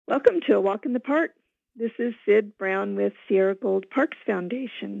Welcome to A Walk in the Park. This is Sid Brown with Sierra Gold Parks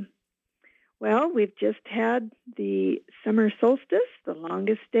Foundation. Well, we've just had the summer solstice, the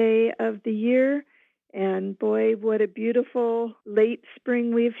longest day of the year, and boy, what a beautiful late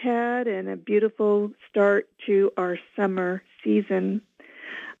spring we've had and a beautiful start to our summer season.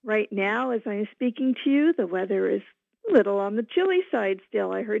 Right now, as I'm speaking to you, the weather is a little on the chilly side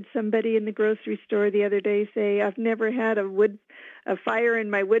still. I heard somebody in the grocery store the other day say, I've never had a fire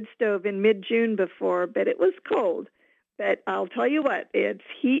in my wood stove in mid-June before, but it was cold. But I'll tell you what, it's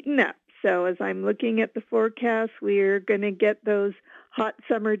heating up. So as I'm looking at the forecast, we're going to get those hot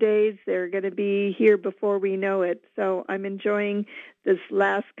summer days. They're going to be here before we know it. So I'm enjoying this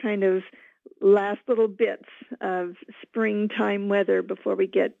last little bits of springtime weather before we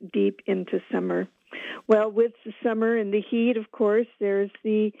get deep into summer. Well, with the summer and the heat, of course, there's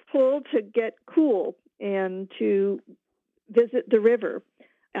the pull to get cool and to visit the river.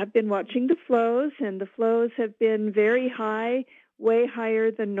 I've been watching the flows, and the flows have been very high, way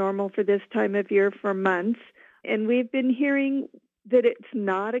higher than normal for this time of year for months. And we've been hearing that it's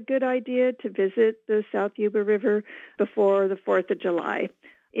not a good idea to visit the South Yuba River before the 4th of July.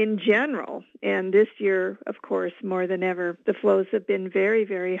 In general, and this year, of course, more than ever, the flows have been very,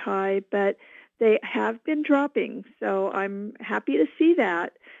 very high, but they have been dropping. So I'm happy to see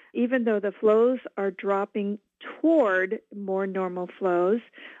that. Even though the flows are dropping toward more normal flows,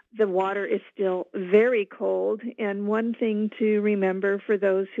 the water is still very cold. And one thing to remember for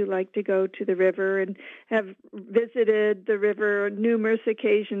those who like to go to the river and have visited the river numerous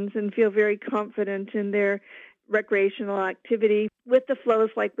occasions and feel very confident in their recreational activity, with the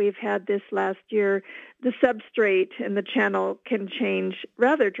flows like we've had this last year, the substrate and the channel can change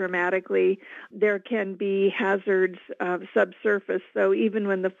rather dramatically. There can be hazards of subsurface, so even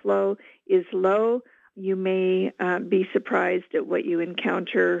when the flow is low, you may be surprised at what you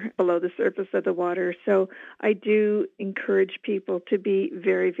encounter below the surface of the water. So I do encourage people to be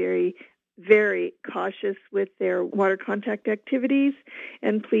very, very, very cautious with their water contact activities,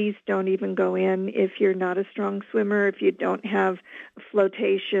 and please don't even go in if you're not a strong swimmer, if you don't have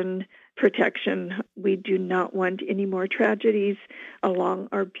flotation protection. We do not want any more tragedies along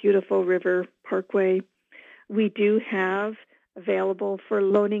our beautiful river parkway. We do have available for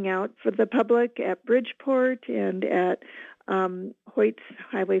loaning out for the public at Bridgeport and at Hoyt's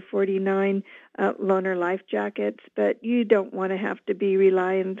Highway 49 loaner life jackets, but you don't want to have to be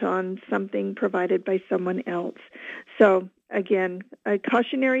reliant on something provided by someone else. So again, a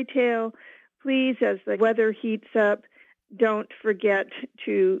cautionary tale, please, as the weather heats up, don't forget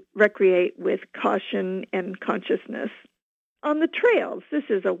to recreate with caution and consciousness. On the trails, this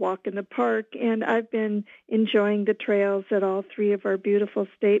is a walk in the park, and I've been enjoying the trails at all three of our beautiful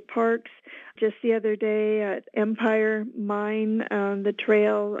state parks. Just the other day at Empire Mine, the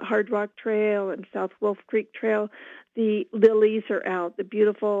trail, Hard Rock Trail and South Wolf Creek Trail, the lilies are out, the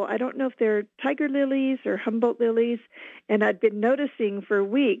beautiful, I don't know if they're tiger lilies or Humboldt lilies, and I've been noticing for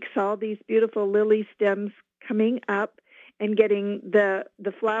weeks all these beautiful lily stems coming up and getting the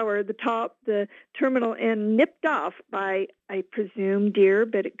flower, the top, the terminal end nipped off by, I presume, deer,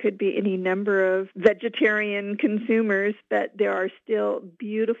 but it could be any number of vegetarian consumers. But there are still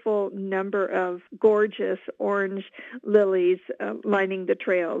beautiful number of gorgeous orange lilies lining the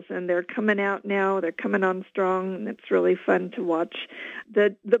trails, and they're coming out now. They're coming on strong, and it's really fun to watch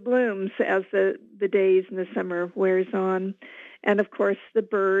the blooms as the days in the summer wears on. And, of course, the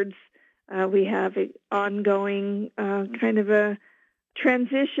birds. We have an ongoing kind of a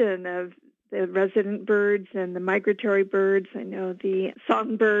transition of the resident birds and the migratory birds. I know the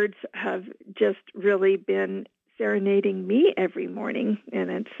songbirds have just really been serenading me every morning,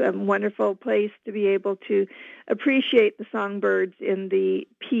 and it's a wonderful place to be able to appreciate the songbirds in the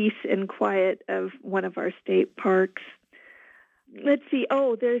peace and quiet of one of our state parks. Let's see.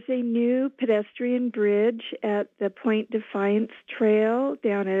 Oh, there's a new pedestrian bridge at the Point Defiance Trail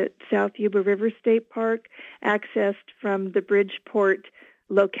down at South Yuba River State Park, accessed from the Bridgeport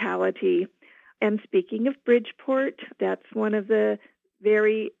locality. And speaking of Bridgeport, that's one of the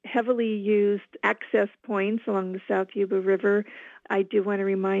very heavily used access points along the South Yuba River. I do want to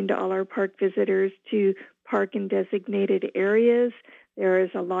remind all our park visitors to park in designated areas. There is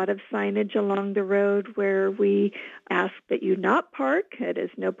a lot of signage along the road where we ask that you not park. It is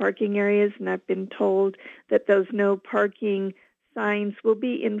no parking areas, and I've been told that those no parking signs will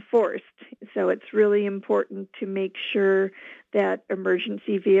be enforced. So it's really important to make sure that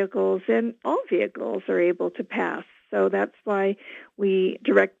emergency vehicles and all vehicles are able to pass. So that's why we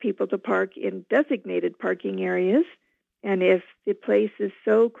direct people to park in designated parking areas. And if the place is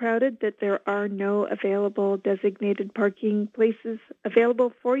so crowded that there are no available designated parking places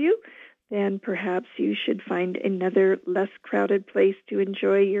available for you, then perhaps you should find another less crowded place to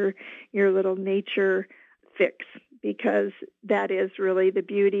enjoy your little nature fix, because that is really the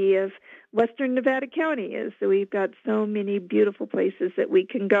beauty of Western Nevada County, is that we've got so many beautiful places that we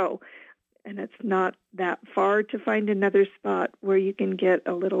can go. And it's not that far to find another spot where you can get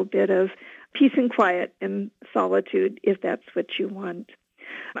a little bit of peace and quiet and solitude if that's what you want.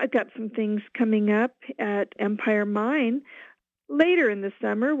 I've got some things coming up at Empire Mine. Later in the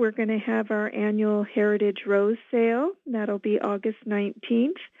summer, we're going to have our annual Heritage Rose Sale. That'll be August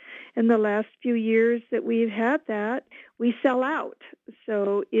 19th. In the last few years that we've had that, we sell out.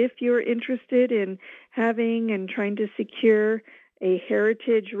 So if you're interested in having and trying to secure a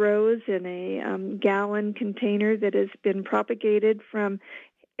heritage rose in a gallon container that has been propagated from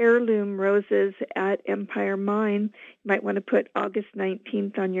heirloom roses at Empire Mine, you might want to put August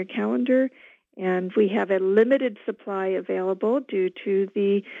 19th on your calendar. And we have a limited supply available due to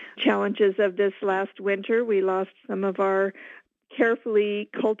the challenges of this last winter. We lost some of our carefully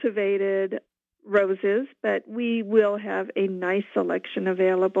cultivated roses, but we will have a nice selection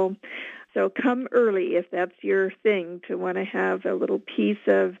available. So come early if that's your thing, to want to have a little piece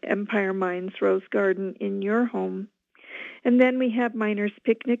of Empire Mine's Rose Garden in your home. And then we have Miners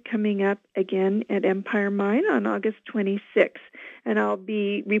Picnic coming up again at Empire Mine on August 26th. And I'll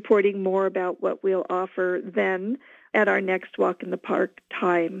be reporting more about what we'll offer then at our next Walk in the Park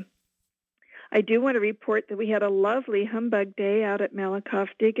time. I do want to report that we had a lovely humbug day out at Malakoff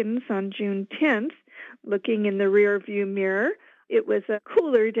Diggins on June 10th. Looking in the rear view mirror, it was a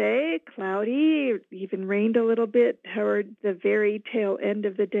cooler day, cloudy. It even rained a little bit toward the very tail end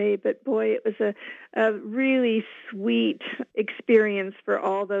of the day. But boy, it was a really sweet experience for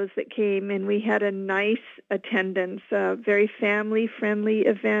all those that came. And we had a nice attendance, a very family-friendly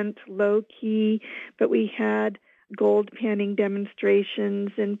event, low-key. But we had gold panning demonstrations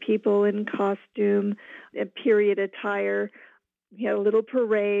and people in costume, period attire. We had a little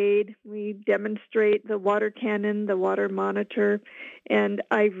parade. We demonstrate the water cannon, the water monitor. And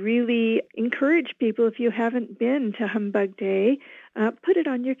I really encourage people, if you haven't been to Humbug Day, put it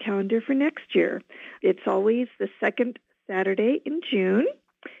on your calendar for next year. It's always the second Saturday in June.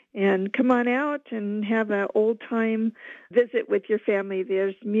 And come on out and have an old-time visit with your family.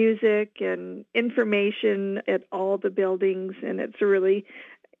 There's music and information at all the buildings, and it's a really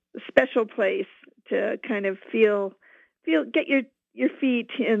special place to kind of get your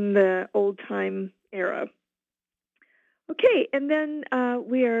feet in the old-time era. Okay, and then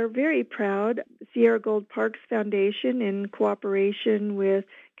we are very proud, Sierra Gold Parks Foundation, in cooperation with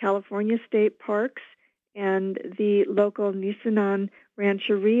California State Parks and the local Nisenan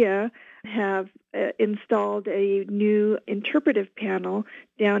Rancheria, have installed a new interpretive panel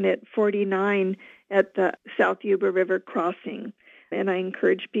down at 49 at the South Yuba River crossing. And I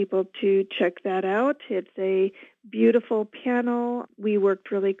encourage people to check that out. It's a beautiful panel. We worked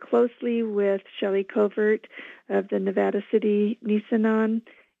really closely with Shelley Covert of the Nevada City Nisenan,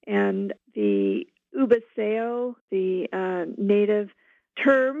 and the Ubaseo, the native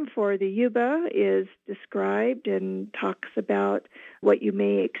term for the Yuba, is described and talks about what you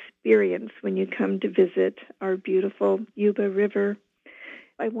may experience when you come to visit our beautiful Yuba River.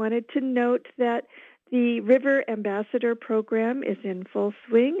 I wanted to note that the River Ambassador program is in full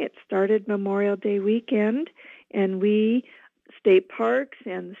swing. It started Memorial Day weekend, and we, State Parks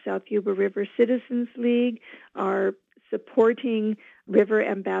and the South Yuba River Citizens League, are supporting river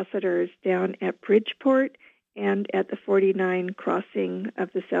ambassadors down at Bridgeport and at the 49 crossing of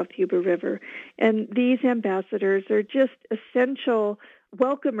the South Yuba River. And these ambassadors are just essential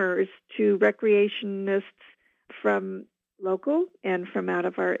welcomers to recreationists from local and from out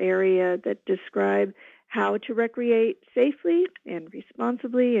of our area that describe how to recreate safely and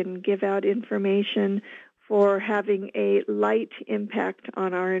responsibly and give out information for having a light impact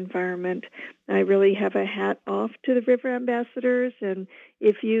on our environment. I really have a hat off to the river ambassadors, and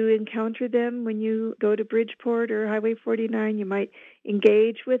if you encounter them when you go to Bridgeport or Highway 49, you might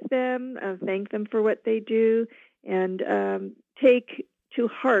engage with them, thank them for what they do, and take to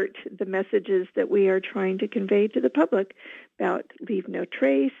heart the messages that we are trying to convey to the public about leave no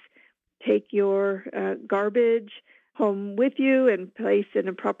trace, take your garbage home with you and place in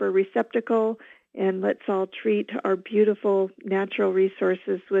a proper receptacle, and let's all treat our beautiful natural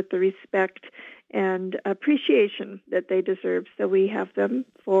resources with the respect and appreciation that they deserve, so we have them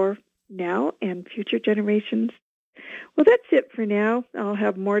for now and future generations. Well, that's it for now. I'll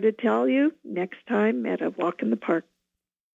have more to tell you next time at A Walk in the Park.